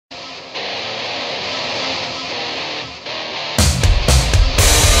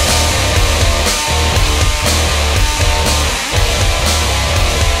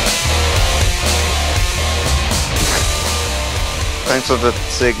Thanks for the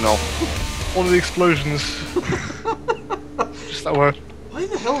signal. One of the explosions. Just that word. Why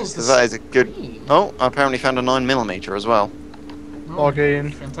the hell is this? That is a good. green? Oh, I apparently found a 9mm as well. Oh,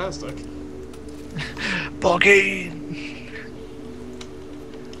 Bargain. Fantastic. Bargain.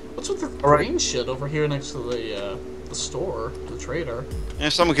 What's with the Alright. green shit over here next to the store, the trader?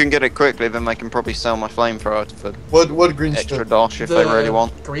 If someone can get it quickly, then they can probably sell my flamethrower for What green extra stuff? dosh if they really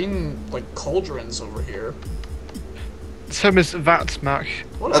want. Green, like, cauldrons over here. The term is VAT, Mac.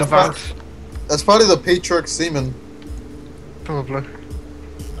 What It's is a That's that? VAT. That's probably the patriarch semen. Probably.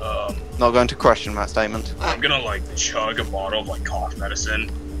 Not going to question that statement. I'm gonna like chug a bottle of like cough medicine.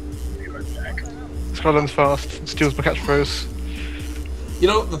 Be right back. Skyland's fast. It steals my catchphrase. You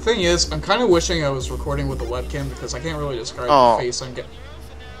know, the thing is, I'm kind of wishing I was recording with the webcam because I can't really describe Oh. the face I'm getting.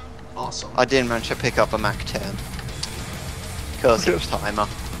 Awesome. I didn't manage to pick up a Mac 10. Because it was timer.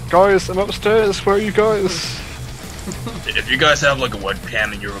 Guys, I'm upstairs. Where are you guys? If you guys have like a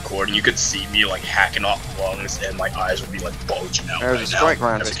webcam and you're recording, you could see me like hacking off lungs, and my eyes would be like bulging out. There's right a strike now,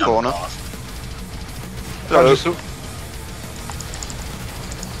 round every this time I corner. cough.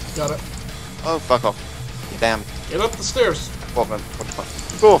 Got it. Oh, fuck off. Damn. Get up the stairs. What the fuck?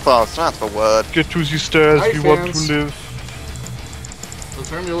 Go fast, that's the word. Get to the stairs Hi, if you want to fans. live. The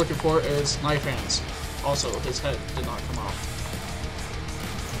term you're looking for is knife hands. Also, his head did not come off.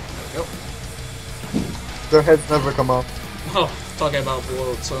 There we go. Their heads never come off. Oh, talking about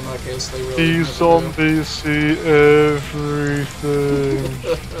bloat, so in that case, they really These never do. zombies see everything.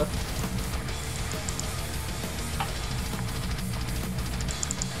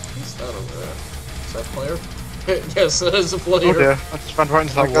 What's that over there? Is that a player? Yes, that is a player. Oh dear, I just ran right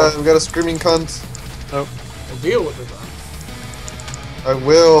into that wall. We got a screaming cunt. Nope. We'll deal with it then. I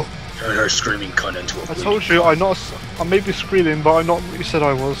will. Turn her screaming cunt into a I told you, I may be screaming, but I'm not what you said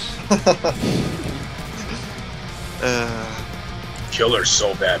I was. Kill her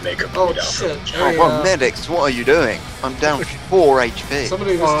so bad, make her Oh bleed out. shit. Oh, Hey, what medics, what are you doing? I'm down 4 HP.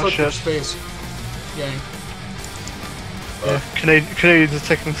 somebody just Oh, took your shit. space. Gang. Yeah, Canadians are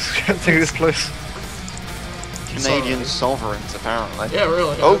taking this place. Canadian sovereigns, apparently. Yeah,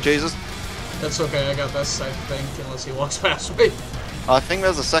 really. Oh, Jesus. That's okay, I got this, I think, unless he walks past me. I think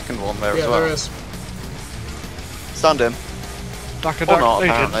there's a second one there Yeah, as well. there is. Stunned him. Duck a Or duck, not,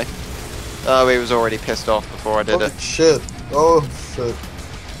 naked. apparently. Oh, he was already pissed off before I did Holy it. shit. Oh shit.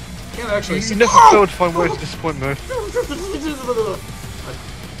 Can't actually You see. never failed to find ways to disappoint me. Fucking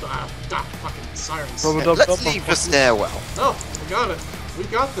sirens. Rubber Yeah, dub let's dub leave the dub. stairwell. Oh, we got it. We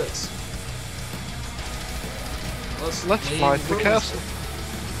got this. Let's leave fly to the rules. castle.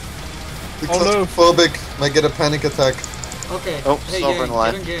 The Oh, no. claustrophobic might get a panic attack. Okay. Oh, hey, Sovereign gang,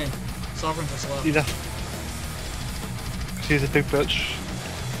 left. get in game. Sovereign just left. He left. She's a big bitch.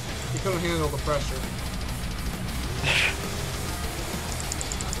 He couldn't handle the pressure.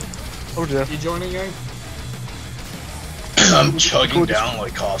 Oh dear. You joining, gang? I'm chugging down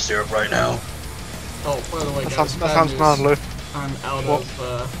like cough syrup right now. Oh, by the way, That guys, sounds bad news. manly. I'm out What?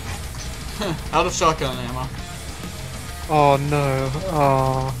 of out of shotgun ammo. Oh no.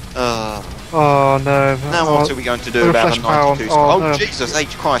 Oh. Oh, Oh no. now Oh, what are we going to do no about the flesh pound. 92? Oh, Oh, no. Jesus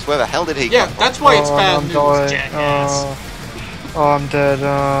H. Christ, where the hell did he Yeah, come from? that's why it's oh, bad I'm news, dying. jackass. Oh, I'm dead.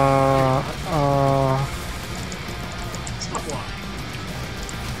 Stop lying.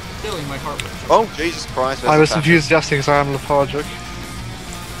 Feeling my heart rate. Oh, Jesus Christ. there's I a was fascist. enthusiastic as I am lethargic.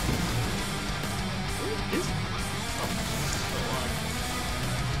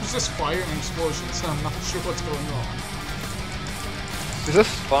 It's just fire and explosions, so I'm not sure what's going on. Is this?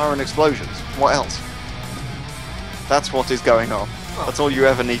 Fire and explosions. What else? That's what is going on. Oh. That's all you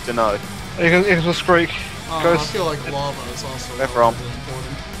ever need to know. You can just squeak. I Guys, feel like lava is also Where from? really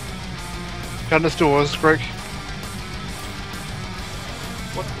important. behind this door, squeak.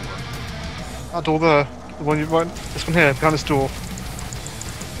 What for? That door there. The one you went. This one here, behind this door.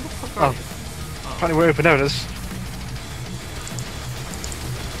 Oh. Apparently we're open, there it is.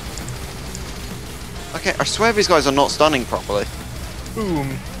 Okay, I swear these guys are not stunning properly.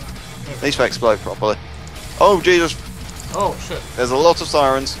 Boom. At least they explode properly. Oh, Jesus. Oh shit. There's a lot of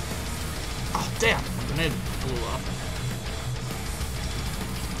sirens. Oh damn, my grenade blew up.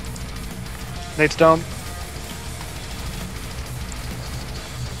 Nate's down.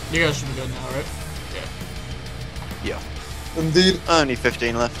 You guys should be good now, right? Yeah. Yeah. Indeed. Only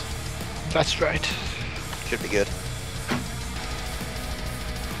 15 left. That's right. Should be good.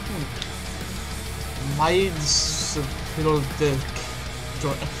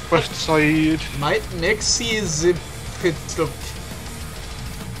 Mxyzptlk. West side. Mxyzptlk.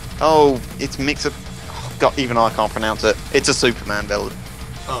 Oh, it's Mxyzptlk. Oh, God, even I can't pronounce it. It's a Superman build.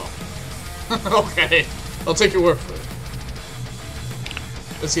 Oh. Okay. I'll take your word for it.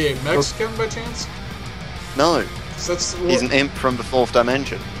 Is he a Mexican by chance? No, 'Cause that's he's an imp from the 4th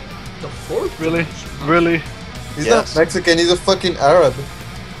dimension. the 4th. Really? dimension, huh? Really? He's Yes. not Mexican, he's a fucking Arab.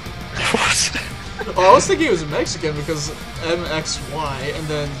 What? Oh, I was thinking he was Mexican because MXY and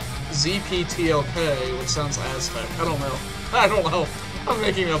then ZPTLK, which sounds Aztec. I don't know. I'm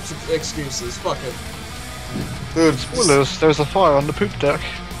making up excuses. Fuck it. Dude, Spoilers, there's a fire on the poop deck.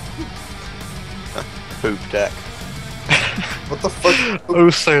 Poop deck. what the fuck? Oh,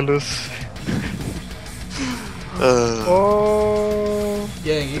 sailors. Oh.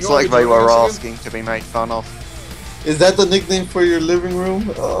 Yeah, you It's gonna like be they joining were us again? asking to be made fun of. Is that the nickname for your living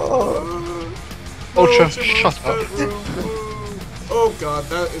room? Oh. Ultra, to my shut up. bedroom. Oh god,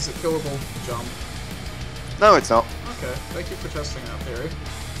 that is a killable jump. No, it's not. Okay, thank you for testing that theory.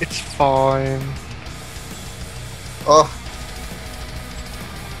 It's fine. Oh.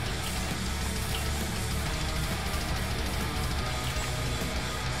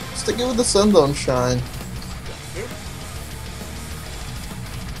 Stick it with the sun don't shine.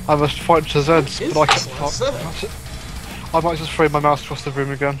 I must fight to Zeds, Is but I this can't. last I might just throw my mouse across the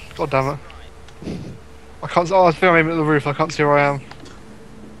room again. God damn it. I can't. Oh, I think I'm aiming at the roof. I can't see where I am.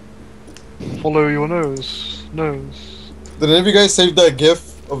 Follow your nose. Nose. Did any of you guys save that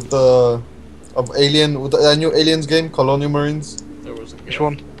GIF of the Alien with the new Aliens game, Colonial Marines? There was a Which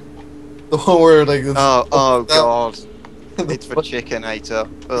one? The one where like it's, Oh god. the It's the fuck- chicken hater.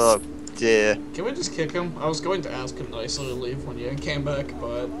 Oh dear. Can we just kick him? I was going to ask him nicely to leave when Yang came back,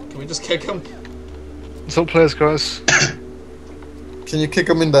 but can we just kick him? It's all players, guys. Can you kick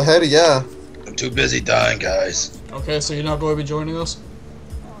him in the head? Yeah. I'm too busy dying, guys. Okay, so you're not going to be joining us?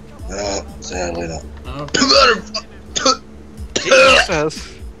 No, sadly not. Okay.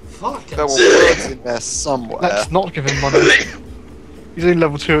 Says. Fuck. There were words in there somewhere. Let's not give him money. He's in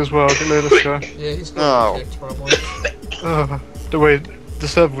level 2 as well. Get rid of this guy. Yeah, he's going to Oh. be kicked probably. Don't worry, the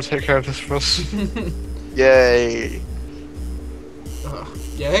server will take care of this for us. Yay.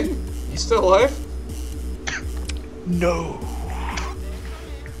 Yang? You still alive? No.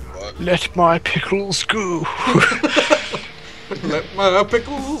 What? Let my pickles go. Let my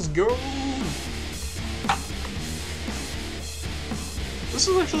pickles go. This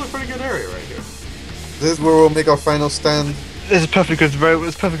is actually a pretty good area right here. This is where we'll make our final stand. There's a perfectly good rail.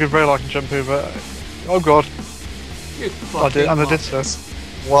 It's a perfectly good rail I can jump over. Oh god, You I did, and I did so.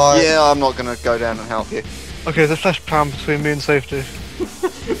 muppets. Why? Yeah, I'm not gonna go down and help you. Okay, there's a flesh pound between me and safety.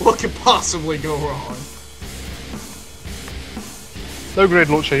 What could possibly go wrong? No grenade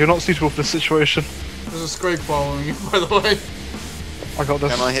launcher. You're not suitable for this situation. There's a Scrake following you, by the way. I got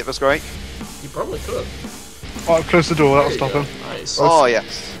this. Can I hit the Scrake? You probably could. Alright, close the door. That'll There you stop go. him. Nice. Oh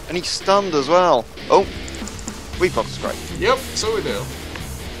yes. And he's stunned as well. Oh. We've got the Scrake. Yep, so we do.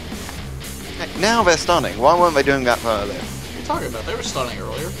 Heck, now they're stunning. Why weren't they doing that earlier? What are you talking about? They were stunning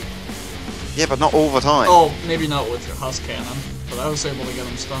earlier. Yeah, but not all the time. Oh, maybe not with your Husk Cannon, but I was able to get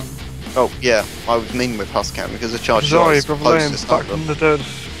him stunned. Oh, yeah. I was mean with Huscan because the charge shot Sorry, is brother supposed Liam, to stun back them. from the dead.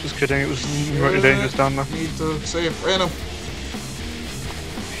 Just kidding. It was remotely dangerous down there. Need to save random.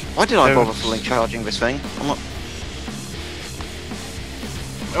 Why did I Yeah. bother fully charging this thing? I'm not...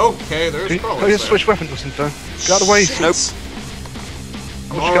 Okay, there's Oh, probably. you switch weapons or something. Get out of the way. Shit. Nope.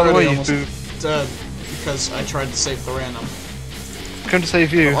 I'm Why don't you get out of the way, already you almost boob? dead because I tried to save the random. Come to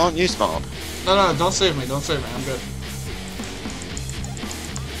save you. Aren't you smart? No, don't save me, don't save me, I'm good.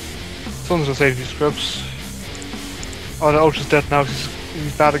 Someone's gonna save you, scrubs. Oh, the Ultra's dead now.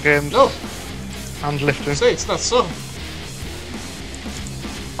 He's bad at games. No, And lifting. say it's not so.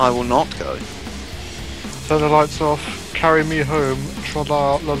 I will not go. Turn the lights off. Carry me home. Tra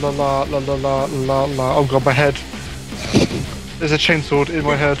la la la la la la la la la. Oh god, my head. There's a chainsaw in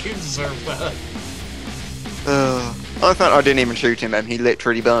my head. You deserve that. I thought I didn't even shoot him and he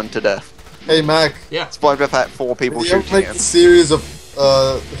literally burned to death. Hey Mac, Yeah. Despite the fact 4 people did you ever shooting make him. the series of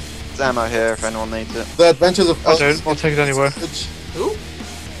There's ammo here if anyone needs it. the Adventures of I don't. I'll take it anywhere. Who? Too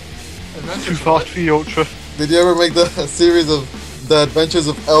Adventures fast for you, Ultra. Did you ever make the series of the Adventures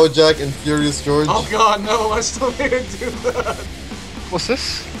of Jack and Furious George? Oh god, no, I still need to do that. What's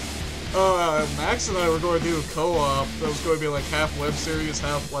this? Max and I were going to do a co-op that was going to be like half web series,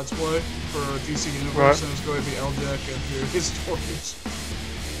 half let's play for DC Universe, Right. and it was going to be Jack and Furious George.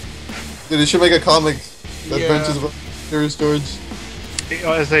 Dude, you should make a comic. The Yeah. Adventures of Furious George.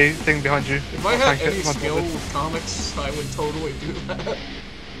 There's a thing behind you. If I had any skill with comics, I would totally do that.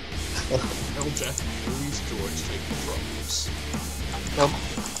 Jack and Furious George take controls.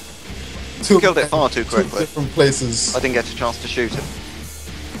 Two Killed it far too two quickly. different places I didn't get a chance to shoot him.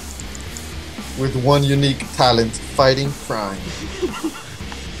 with one unique talent: fighting crime.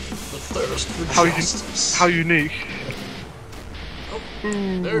 The thirst for How justice. unique. Oh,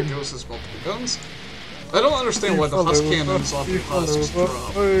 There goes his multiple guns. I don't understand why the husk cannons off the husks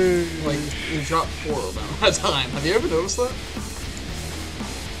drop. Like, you drop 4 of them at a time. Have you ever noticed that?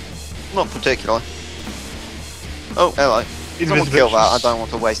 Not particularly. Oh, hello. Someone kill that. I don't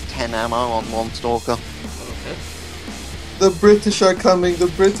want to waste 10 ammo on one stalker. Okay. The British are coming. The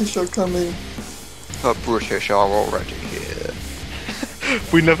British are coming. The British are already here.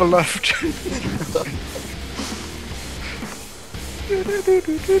 We never left.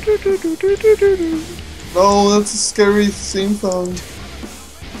 No, that's a scary theme song.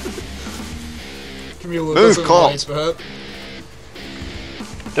 Camila Move, doesn't Colt. like that.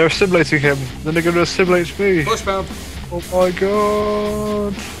 They're assimilating him. Then they're going to assimilate me. Push pound. Oh my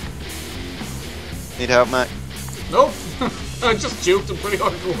god. Need help, Mac? Nope. I just juked him pretty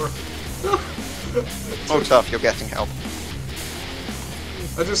hardcore. Oh, tough, you're getting help.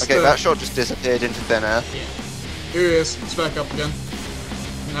 I just, Okay, that shot just disappeared into thin air. Yeah. Here he is. It's back up again.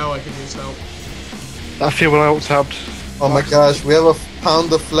 Now I can use help. I feel when I alt-tabbed. Oh my gosh, we have a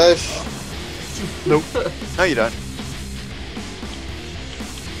pound of flesh. Nope. No, you don't.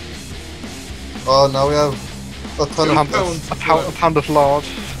 Oh, now we have a ton of A pound of lard.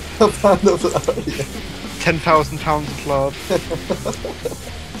 a pound of yeah. 10,000 pounds of lard.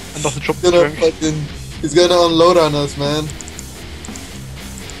 And not a drop of He's gonna drink. he's gonna unload on us, man.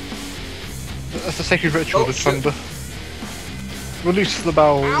 That's a sacred ritual Oh, to shit. thunder. Release the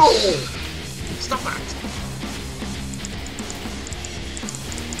bowels. Ow! Stop that!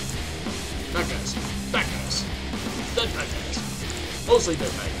 Bad guys. Bad guys. Dead bad guys. Mostly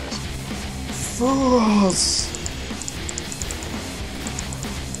dead bad guys. Frost.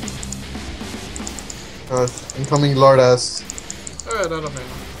 Gosh, incoming lord ass. Alright, out of ammo.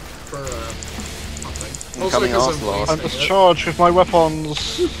 For, nothing. Mostly Incoming because Arsenal. I'm I'm wasting it. discharged with my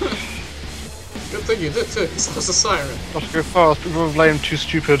weapons. Good thing you did too, because that was a siren. Not to go fast, but we're lame, too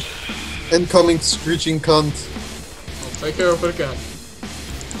stupid. Incoming screeching cunt. I'll take care of it again.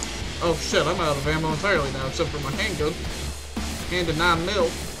 Oh shit, I'm out of ammo entirely now, except for my handgun. And a 9mm.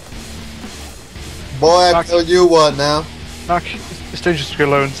 Boy, I Back. tell you what now. Mac, it's dangerous to be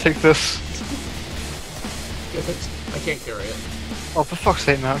alone. Take this. I can't carry it. Oh, for fuck's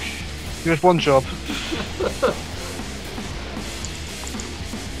sake, Mac. You had one job.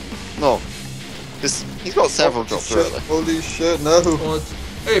 No. He's got several drops, Shit, really. holy shit, no. Well,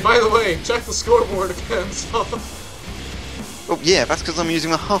 hey, by the way, check the scoreboard again, so... Oh, yeah, that's because I'm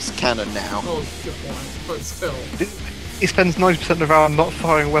using the husk cannon now. Oh, good point. But still. He spends 90% of the round not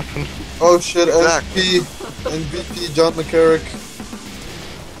firing a weapon. Oh shit, Exactly. MVP John McCarrick.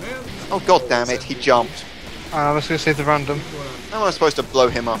 Man, Oh, god damn it, he jumped. I was going to say the random. How am I supposed to blow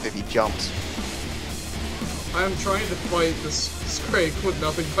him up if he jumps? I'm trying to fight this Scrake with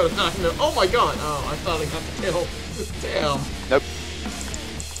nothing but a 9mm. Oh my god! Oh, I thought I got the kill. Damn. Nope.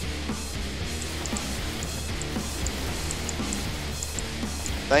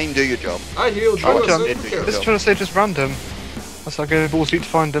 Thane, do your job. I healed you. Oh, as John, a it's- character. Just trying to say just random. That's like going balls deep to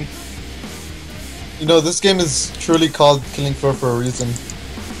find him. You know, this game is truly called Killing Floor for a reason.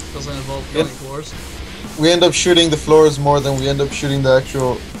 Doesn't involve killing floors. We end up shooting the floors more than we end up shooting the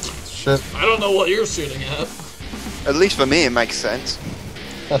actual shit. I don't know what you're shooting at. At least for me, it makes sense.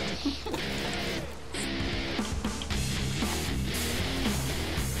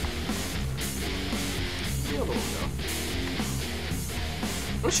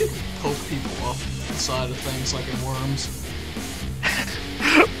 I wish you could poke people off the side of things like in Worms.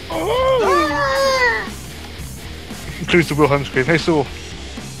 Includes the Wilhelm scream. Hey, Saul.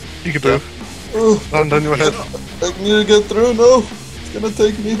 You can move. Ugh, Land on your head. I need to get through, no! It's gonna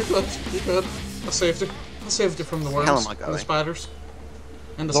take me. You're good. You're good. I saved you. I saved you from the worms. Hell am I And the going? spiders.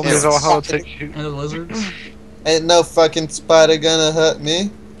 And the As long as snakes. I know how to take you. And the lizards. Ain't no fucking spider gonna hurt me.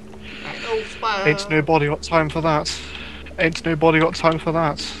 No spider. Ain't nobody got time for that. Ain't nobody got time for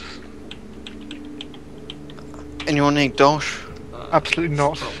that. Anyone need dosh? Absolutely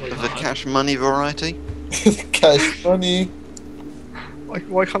not. Probably Of the not. cash money variety? Cash money. Like,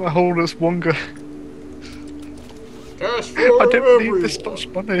 why can't I hold this longer? Cash for I don't everyone. need this much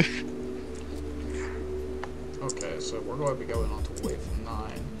money. Okay, so we're going to be going on to wave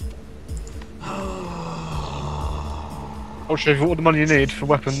 9. I'll show you all the money you need for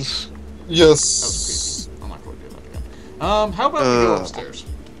weapons. Yes. I'm not going to do that again. How about we go upstairs?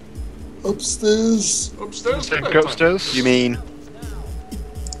 Upstairs. Upstairs? So go upstairs. You mean?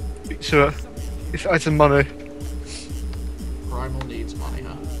 So, if I had some money. Primal needs money,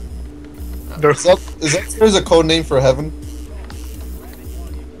 huh? No. Is that upstairs a code name for heaven?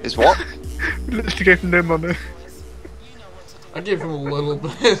 Is what? Literally gave him no money. I gave him a little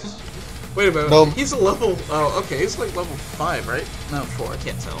bit. Wait a minute. No. He's a level. Oh, okay. He's like level 5, right? No, 4. I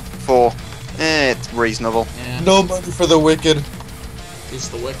can't tell. 4. It's reasonable. Yeah. No money for the wicked. He's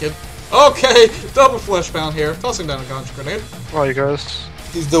the wicked. Okay, double flesh pound here. Tossing down a ganja grenade. Right, you guys.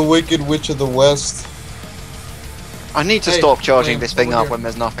 He's the wicked witch of the west. I need to Hey, stop charging Gleam, this thing over up here. when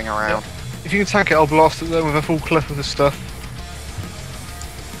there's nothing around. If you can tank it, I'll blast it then with a full clip of this stuff.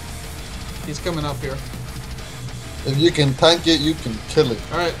 He's coming up here. If you can tank it, you can kill it.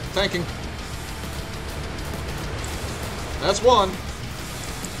 Alright, tanking. That's 1.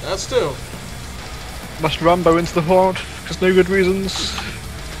 That's 2. Must Rambo into the horde, because no good reasons.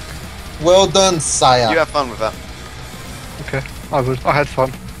 Well done, sire. You have fun with that. Okay, I would. I had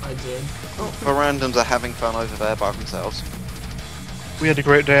fun. I did. The randoms are having fun over there by themselves. We had a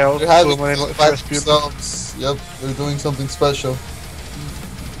great day out. They're having so many, like, by first people. themselves. Yep, they're doing something special.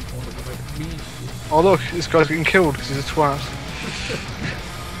 Oh look, this guy's getting killed because he's a twat.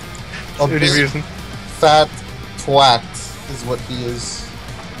 A The only big reason. fat twat is what he is.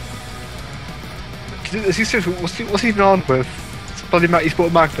 Is he seriously, what's he even on with? It's bloody he's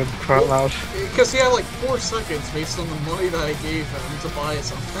bought a Magnum, cry out loud. Because he had like 4 seconds based on the money that I gave him to buy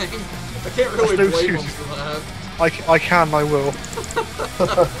something. I can't really That's no blame him excuse. for that. I can, I will.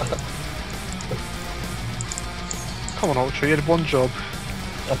 Come on, Ultra, you had one job.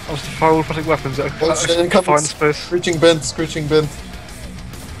 I was to fire automatic weapons at Oh, a shit, confined space. Screeching bent, screeching bent.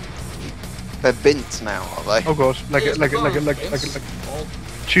 They're bints now, are they? Oh god, leg Yes, it, leg it, leg it, fine, leg it, leg it, Vince. leg it. All-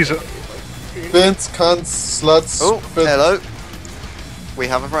 Choose it. Bent, cunts, sluts. Oh, bent. hello. We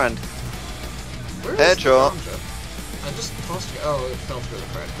have a friend. Where is the Headshot. ganja? I just tossed it. Oh, it fell through the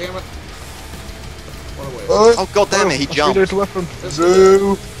crack. Damn it. What a waste. Oh god damn it, he That's jumped. reload the weapon. This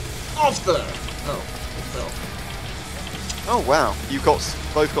No. off there! Oh, it fell. Oh wow, you both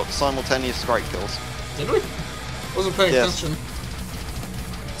got simultaneous strike kills. Did we? Wasn't paying Yes. attention.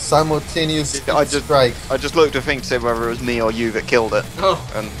 Simultaneous Yeah, I just- strike. I just looked to think to see whether it was me or you that killed it, Oh,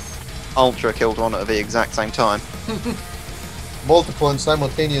 and Ultra killed one at the exact same time. Multiple and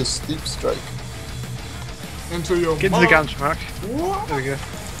simultaneous deep strike. into your Get into the mom. ganja, Mac. What? There we go.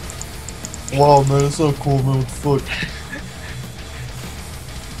 Wow, man, that's so cool, man. Fuck.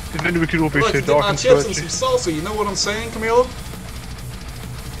 If only we could all be I'd like so to dip dark my and chips in squirty. some salsa, you know what I'm saying, Camilo?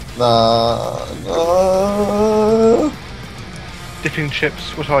 Nah. Dipping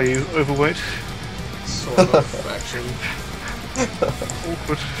chips, what are you? Overweight? Sort of, actually.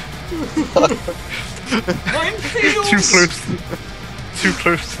 Awkward. Minefields! Too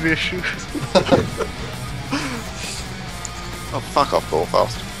close to the issue. Oh fuck off, go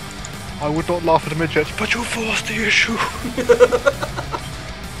fast. I would not laugh at a midget, but you forced the issue.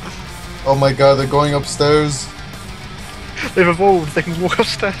 Oh my god, they're going upstairs. They've evolved, they can walk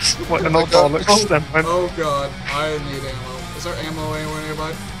upstairs. Like they're my not God. Daleks, never mind. Oh god, I need ammo. Is there ammo anywhere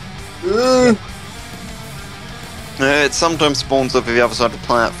nearby? It sometimes spawns up at the other side of the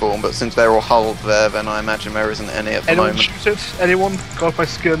platform, but since they're all hulled there, then I imagine there isn't any at the Anyone moment. shoot it? Anyone? God, my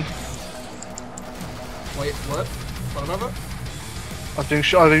skin. Wait, what? What about that? I've been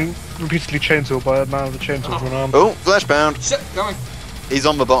repeatedly chainsawed by a man with a chainsaw for an arm. Oh, flashbound! Shit, coming! He's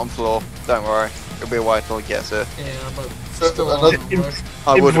on the bottom floor. Don't worry. It'll be a while till he gets here. Yeah, but So, still another- on the way.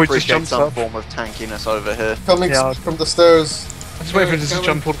 I would Invoice just appreciate jumps some up. form of tankiness over here. Coming Yeah. from the stairs. I'm just waiting for him to Coming.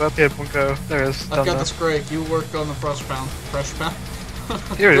 jump all the way up here and go. There it is. I've Down got there. this Greg, you work on the fresh pound. Fresh pound?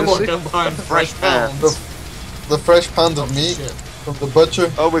 Here it you is, work see? on buying fresh pound. pounds. The fresh pound Oh, of meat shit. from the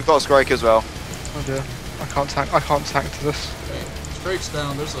butcher. Oh, we've got Scrake as well. Oh dear. I can't tank to this. Okay, Drake's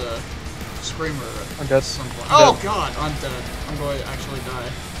down, there's a screamer I'm dead. at some point. I'm Oh dead. god, I'm dead. I'm going to actually die.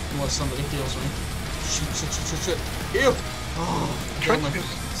 Unless somebody heals me. Shit. Heal! Oh, Try killed to-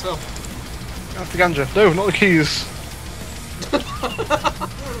 myself. That's the ganja. No, not the keys.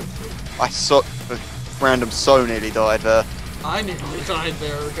 I saw the random so nearly died there. I nearly died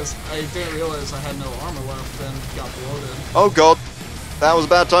there because I didn't realize I had no armor left and got bloated. Oh god, that was a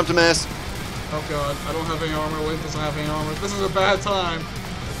bad time to miss. Oh god, I don't have any armor. Link doesn't have any armor. This is a bad time.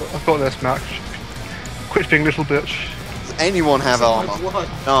 I've got this, Max. Quit being a little bitch. Does anyone have It's in my armor? blood.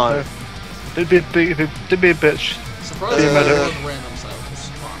 No. Don't be a bitch. Surprisingly, Be a I medic. have randoms out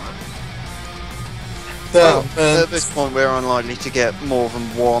of armor. Damn, man. At this point, we're unlikely to get more than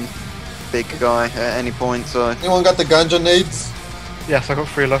one big guy at any point, so... Anyone got the ganja nades? Yes, I got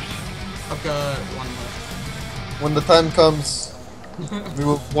 3 left. I've got one left. When the time comes, we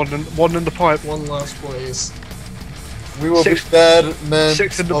will One in the pipe. One last, please. we will Six- be bad men.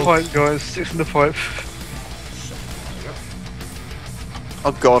 6 in the Oh, pipe, guys. 6 in the pipe. Shit. There you go.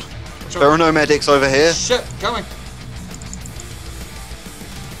 Oh god. Watch There out. are no medics over here. Shit, coming.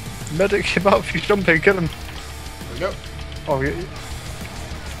 Medic him up, he's jumping, kill him. There we go. Oh, yeah.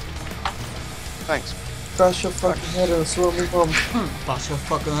 Thanks. Crash your fucking head and swirl me bum. Bash your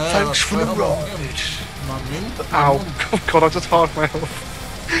fucking head. Thanks for the ride. Ow. Oh god, I just halved my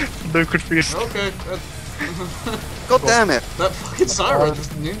health. No good for you. Okay. God damn it! That fucking siren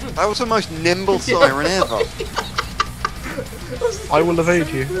just ninja. That was the most nimble siren ever. I will evade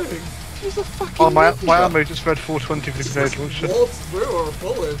you. She's a fucking Oh, my ninja. ammo just read 420 for the grenade launcher. Waltzed through our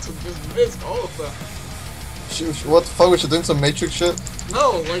bullets and just missed all of them. What the fuck, was she doing some Matrix shit?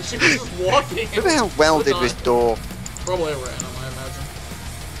 No, like she was just walking. Who the hell welded this door? Probably random, I imagine.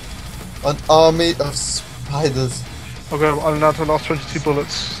 An army of spiders. Okay, I'm down to the last 22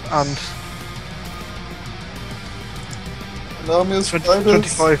 bullets and An army of 20,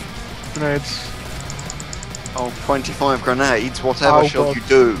 spiders. 25 grenades. Oh, 25 grenades, whatever Oh, shall God. you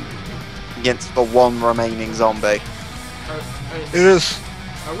do against the one remaining zombie? It is.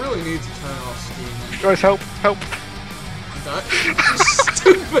 I really need to turn off Steam. Guys, help, help.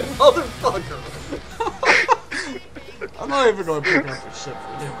 Stupid motherfucker! I'm not even gonna pick up your shit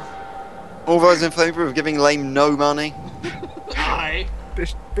for you. All those in favour of giving lame no money? Aye.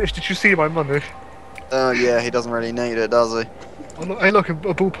 Bitch, did you see my money? Oh yeah, he doesn't really need it, does he? Oh, look, hey look, a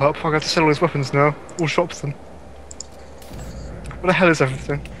bullpup. I got to sell all his weapons now. All shops them. What the hell is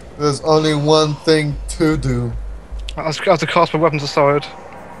everything? There's only one thing to do. I have to cast my weapons aside.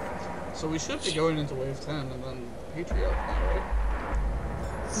 So we should be going into wave 10 and then Patriarch now, right?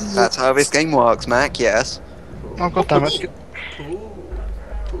 That's how this game works, Mac, yes. Oh god damn it.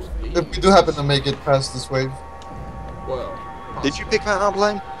 If we do happen to make it past this wave. Well. Did you pick that up,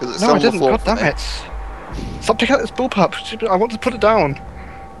 Lane? Because it's No, still I on the didn't, floor god for damn me. it. Stop taking out this bullpup. I want to put it down.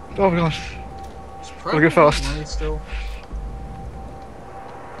 Oh my gosh. Gotta go fast. Money still.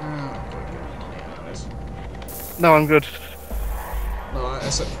 We're getting money out of this. No, I'm good. No, I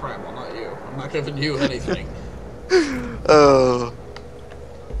said Primal, not you. I'm not giving you anything. Oh.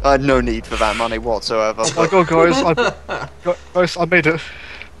 I had no need for that money whatsoever. Oh my god, guys, I made it.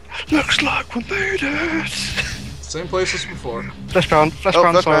 Looks like we made it. Same place as before. Fleshbound, Oh,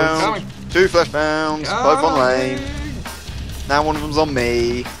 fleshbound flesh sides. bound. 2 flesh bounds, both on Lane. Now one of them's on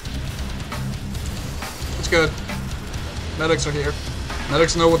me. It's good. Medics are here.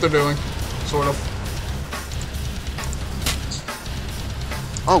 Medics know what they're doing. Sort of.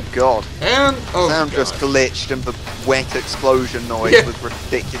 Oh god. And oh Sound god. just glitched and the wet explosion noise Yeah. was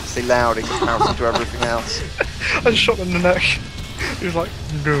ridiculously loud in comparison to everything else. I just shot him in the neck. He was like,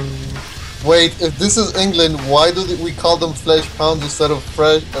 no. Wait, if this is England, why do we call them flesh pounds instead of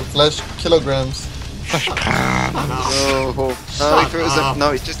flesh kilograms? Oh, no, Shut if it was up.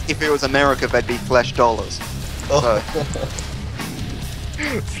 no, it's just if it was America, they'd be flesh dollars. Oh.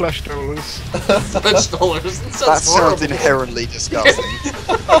 Flesh dollars. French dollars. That That sounds sounds horrible. inherently disgusting.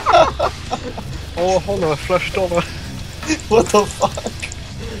 Oh, hold on, a flesh dollar. What the fuck?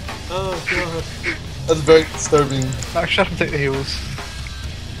 Oh god. That's very disturbing. Actually, I can take the heels.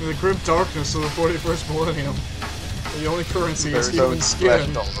 In the grim darkness of the 41st millennium, the only currency is There's only human flesh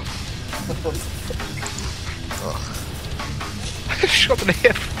skin. dollars. I shot him in the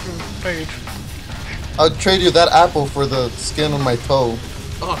hip. Made. I'd trade you that apple for the skin on my toe.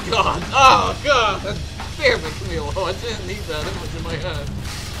 Oh god. Oh god. Damn it, Camilo. I didn't need that image in my head.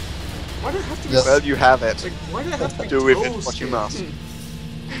 Why did it have to be Yes. Well, you have it. like, why did it have to be Do with it toe what you skin? must. I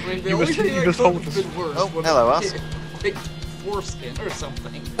mean, the You only must- thing you that must could hold have this. been worse Oh, would hello, have us. been, like foreskin or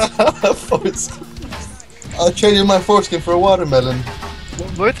something. I'll trade you my foreskin for a watermelon.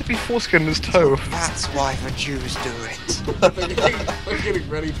 Why to be foreskin is toe? That's why the Jews do it. They're getting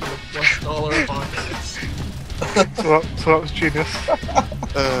ready for the plus dollar apocalypse. So that was genius.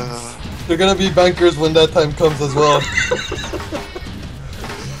 They're gonna be bankers when that time comes as well.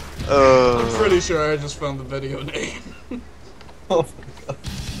 I'm pretty sure I just found the video name. Oh,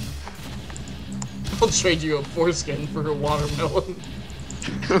 I'll trade you a foreskin for a watermelon.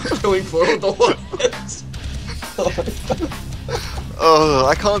 Killing floor with the Lugheads. Oh,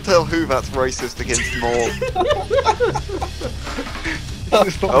 I can't tell who that's racist against more.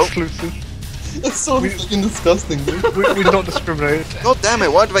 It's not Oh. exclusive. it's so fucking disgusting, dude. We do not discriminate. God damn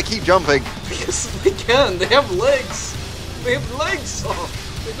it, why do they keep jumping? Because they can. They have legs. They have legs. Oh,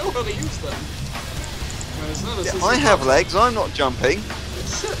 they know how to use them. I mean, it's not as Yeah, easy I as have that. legs, I'm not jumping.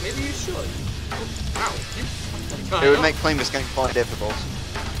 Shit, maybe you should. Ow. It would make playing this game quite difficult.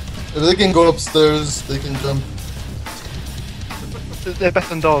 If they can go upstairs, they can jump. They're better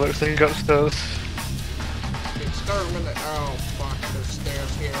than Daleks, they can go upstairs. Exterminate. Oh, fuck. There's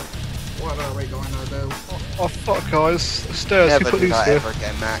stairs here. What are we going to do? Oh fuck guys, the stairs, Never who put do these that here? ever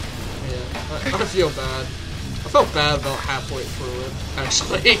again, Mac. Yeah, I feel bad. I felt bad about halfway through it,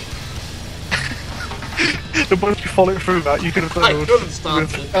 actually. The moment you follow through that, you could have I could have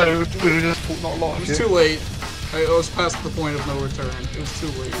stopped it. Oh, we would have just thought not a lot It of was you. too late. I was past the point of no return. It was too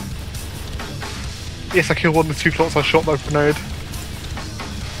late. Yes, I killed one of the 2 clocks I shot by grenade.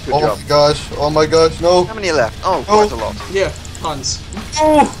 Good Oh job. my gosh, oh my gosh, no. How many left? Oh, quite a lot. Yeah, tons.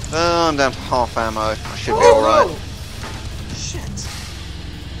 Oh, I'm down to half ammo. I should be Oh, alright. no. Shit.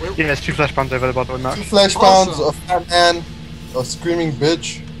 Yeah, there's 2 flashbangs over there by the way, Mac. 2 flash pounds, Awesome. a fat man, a screaming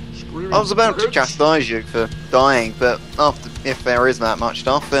bitch. Screaming I was about to bitch. chastise you for dying, but after, if there is that much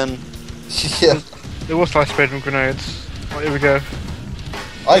stuff, then Yeah, There was nice sprayed with grenades. Right, here we go.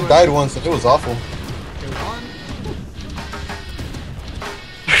 I died once and it was awful. Okay, one.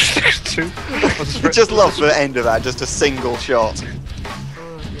 2. I just love the end of that, just a single shot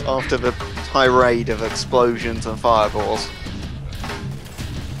after the tirade of explosions and fireballs.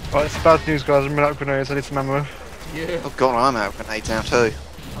 Right, it's bad news guys, I'm running out of grenades, I need some ammo. Yeah. Oh god, I'm out of grenades now too.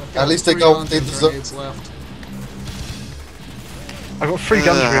 I've At least they 3 go- rounds they of deserve- grenades left. I got 3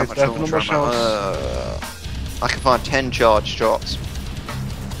 gun How grenades much left, but not launcher much ammo? else. I can find 10 charged shots.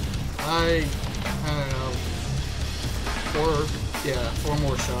 I don't know. 4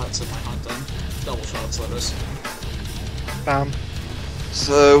 more shots in my hunting. Double shots, that is. Bam.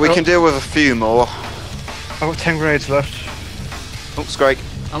 So we Oh. can deal with a few more. I've got 10 grenades left. Oh, Scrake.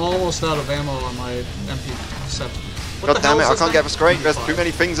 I'm almost out of ammo on my MP7. What God the damn hell it, is I this can't get a thing? Scrake. There's too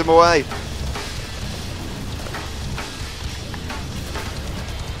many things in my way.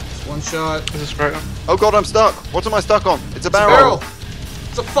 One shot. This is great. Oh god, I'm stuck. What am I stuck on? It's a It's a barrel. barrel!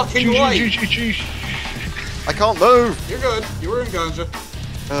 It's a fucking light! GG. I can't move. You're good. You were in ganja.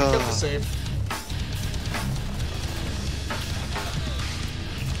 Get the save.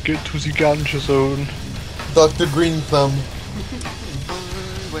 Get to the ganja zone. Dr. Green Thumb.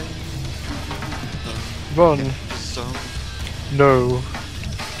 Run. So, No.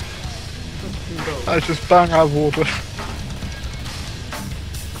 Go. I just bang out of water.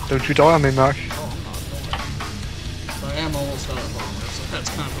 Don't you die on me, Mac. Oh, I'm not going. But I am almost out of armor, so that's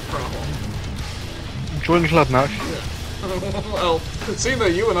kind of a problem. Join the club, Mac. Well, seeing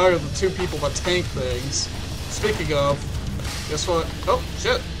that you and I are the 2 people that tank things, speaking of, guess what? Oh,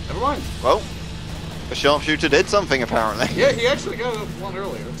 shit. Never mind. well, the sharpshooter did something apparently. Yeah, he actually got one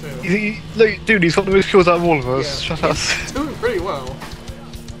earlier, too. Look, dude, he's got the most kills out of all of us. Yeah, Shut up. he's doing pretty well.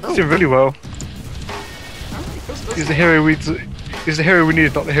 He's doing really well. He's the hero we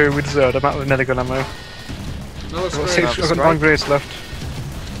needed, not the hero we deserved. I'm out of medical ammo. No, I've it's got, great. I've got 9 grenades left.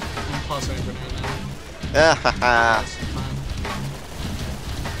 I'm tossing a grenade now. Ah, ha, ha. That's fine.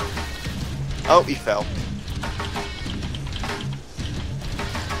 Oh, he fell.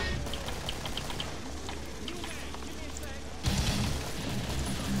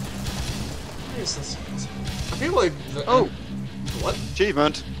 What is this? I feel like the, Oh. What?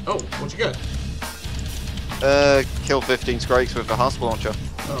 Achievement. Oh, what'd you get? Kill 15 Scrakes with the Husk launcher.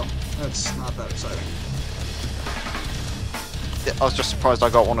 Oh, that's not that exciting. Yeah, I was just surprised I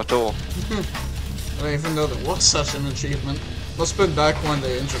got one at all. I didn't even know there was such an achievement. Must have been back when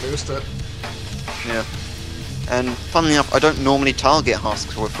they introduced it. Yeah. And funnily enough, I don't normally target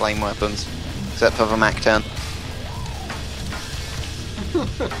Husks with flame weapons, except for the Mac-10.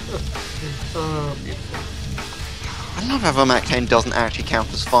 Beautiful. I love how the Mac-10 doesn't actually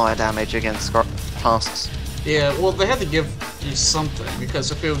count as fire damage against Husks. Yeah, well, they had to give you something,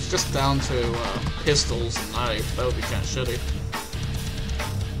 because if it was just down to pistols and knife, that would be kind of shitty.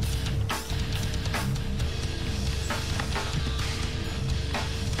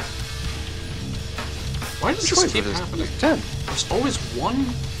 Why does this keep happening? Mac-10? There's always one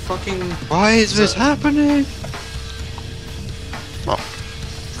fucking... Why is this happening? Well,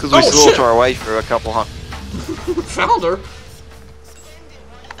 because we Oh, slaughter shit! our way through a couple hundred. Found her!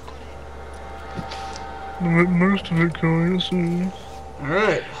 Most of it, guys.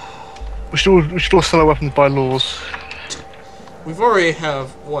 Alright. We should all sell our weapons by laws. We've already have,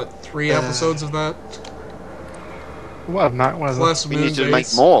 what, 3 episodes of that? Whatever, Mac, whatever. Plus We need to moon make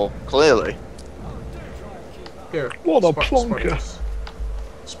base. more, clearly. Here. What a plonker. Spartacus.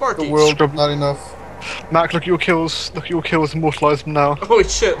 Sparky. The world, Scrub- not enough. Mac, look at your kills. Look at your kills, immortalize them now. Holy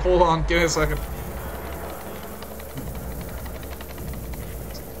shit, hold on, give me a second.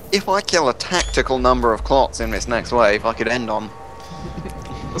 If I kill a tactical number of clots in this next wave, I could end on.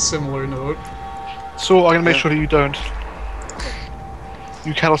 A similar note. So, I'm gonna make Yeah. sure that you don't.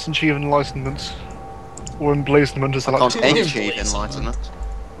 You cannot achieve enlightenment. Or emblazonment, as I like Can't to achieve enlightenment.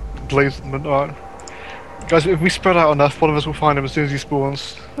 Emblazonment, alright. Guys, if we spread out enough, one of us will find him as soon as he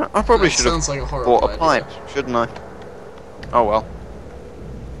spawns. I probably That should have sounds like a horrible bought a idea. pipe, shouldn't I? Oh well.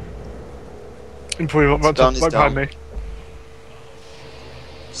 And probably right done, it's behind done. me.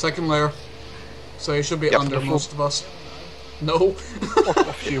 Second layer. So he should be Yep. under most of us. No. Fuck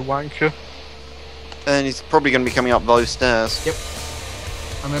off, you wanker. And he's probably going to be coming up those stairs. Yep.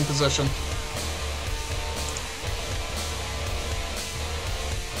 I'm in position.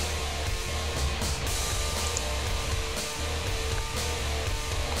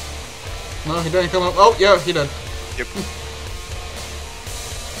 No, he didn't come up. Oh, yeah, he did. Yep.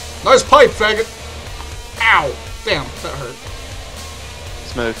 Nice pipe, faggot! Ow! Damn, that hurt.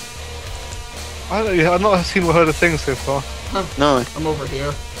 Smooth. I don't know, I've not seen or heard of things so far. No, I'm over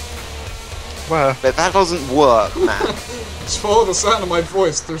here. Where? but that doesn't work, man. Just follow the sound of my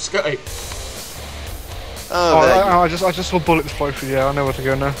voice through Skype. Oh, there you I just saw bullets fly through. Yeah, I know where to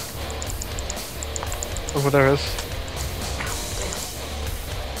go now. Over there is.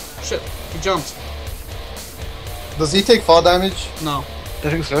 Shit, he jumped. Does he take fall damage? No. I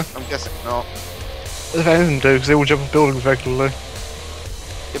think so. I'm guessing not. If anything do, because they all jump off buildings regularly.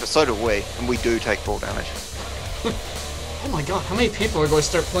 Yeah, but so do we, and we do take fall damage. Oh my god, how many people are going to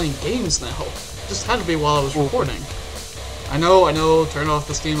start playing games now? Just had to be while I was recording. I know, turn off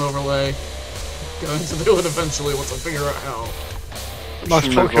the Steam overlay. Going to do it eventually once I figure out how. Nice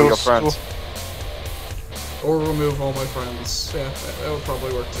Remove troll all your kills. friends. Or remove all my friends. Yeah, that would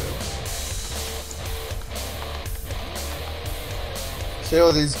probably work too. See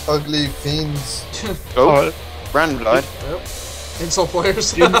all these ugly fiends. Oh, random died. Yep. Insult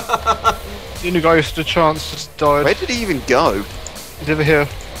players. The new guy who stood a chance just died. Where did he even go? He's over here.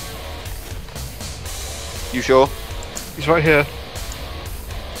 You sure? He's right here.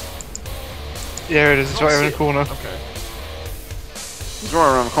 Yeah, it is. It's right here in the corner. Okay. He's right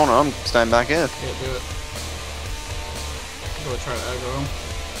around the corner. I'm staying back here. Yeah, do it. I'm gonna try to aggro him.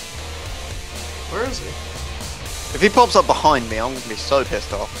 Where is he? If he pops up behind me, I'm gonna be so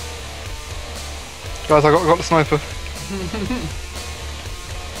pissed off. Guys, I got the sniper.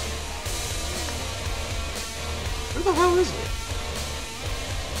 Where the hell is he?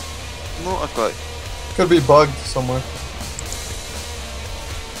 Not a clue. Could be bugged somewhere.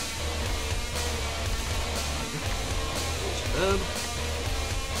 He's dead.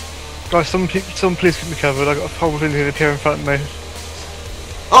 Guys, someone please keep me covered. I got a horrible feeling he'll appear in front of me.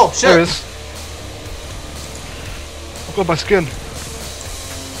 Oh, shit! There he is. I've got my skin.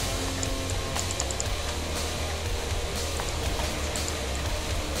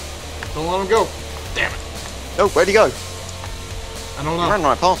 Don't let him go. Damn it. Oh, where'd he go? I don't He know. ran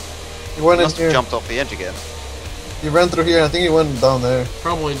right past. He went in Must have here. jumped off the edge again. He ran through here. I think he went down there.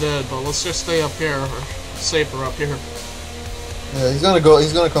 Probably did, but let's just stay up here, or safer up here. Yeah, he's gonna go.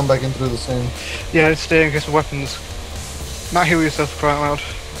 He's gonna come back in through the same. Yeah, stay in case of weapons. Matt, heal yourself, cry out loud.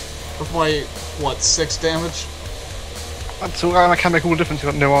 With my, what, 6 damage? That's all, I can make all the difference.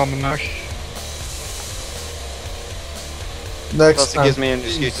 You've got no armor now. Next Plus, it time. gives me an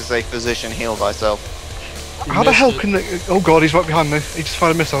excuse to say, physician, heal thyself. You How the missed hell it. can they... Oh god, he's right behind me. He just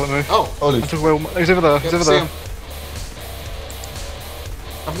fired a missile at me. Oh, Holy. I took away all my... He's over there. He's yep, over see there. him.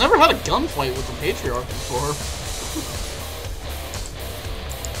 I've never had a gunfight with the Patriarch before.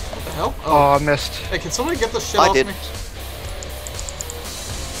 What the hell? Oh, I missed. Hey, can somebody get this shit I off did. me?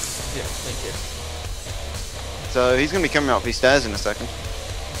 Yeah, thank you. So he's gonna be coming up these stairs in a second.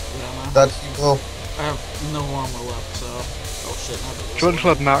 Yeah, man. That he will. I have no armor left, so... Oh shit, now that Join the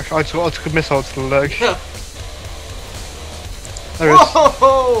club, Mac. I took a missile to the leg. Yeah. There he is.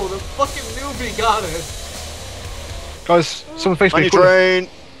 Whoa! The fucking newbie got it! Guys, someone face me. Money train!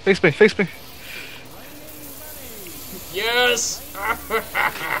 Face me, face me. Yes!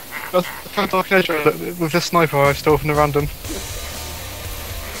 Guys, I found Dark Edge with this sniper I stole from the random.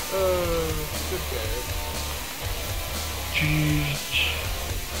 Good game. Jeez.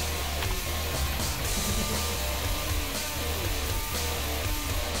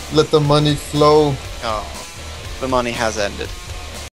 Let the money flow. Oh, the money has ended.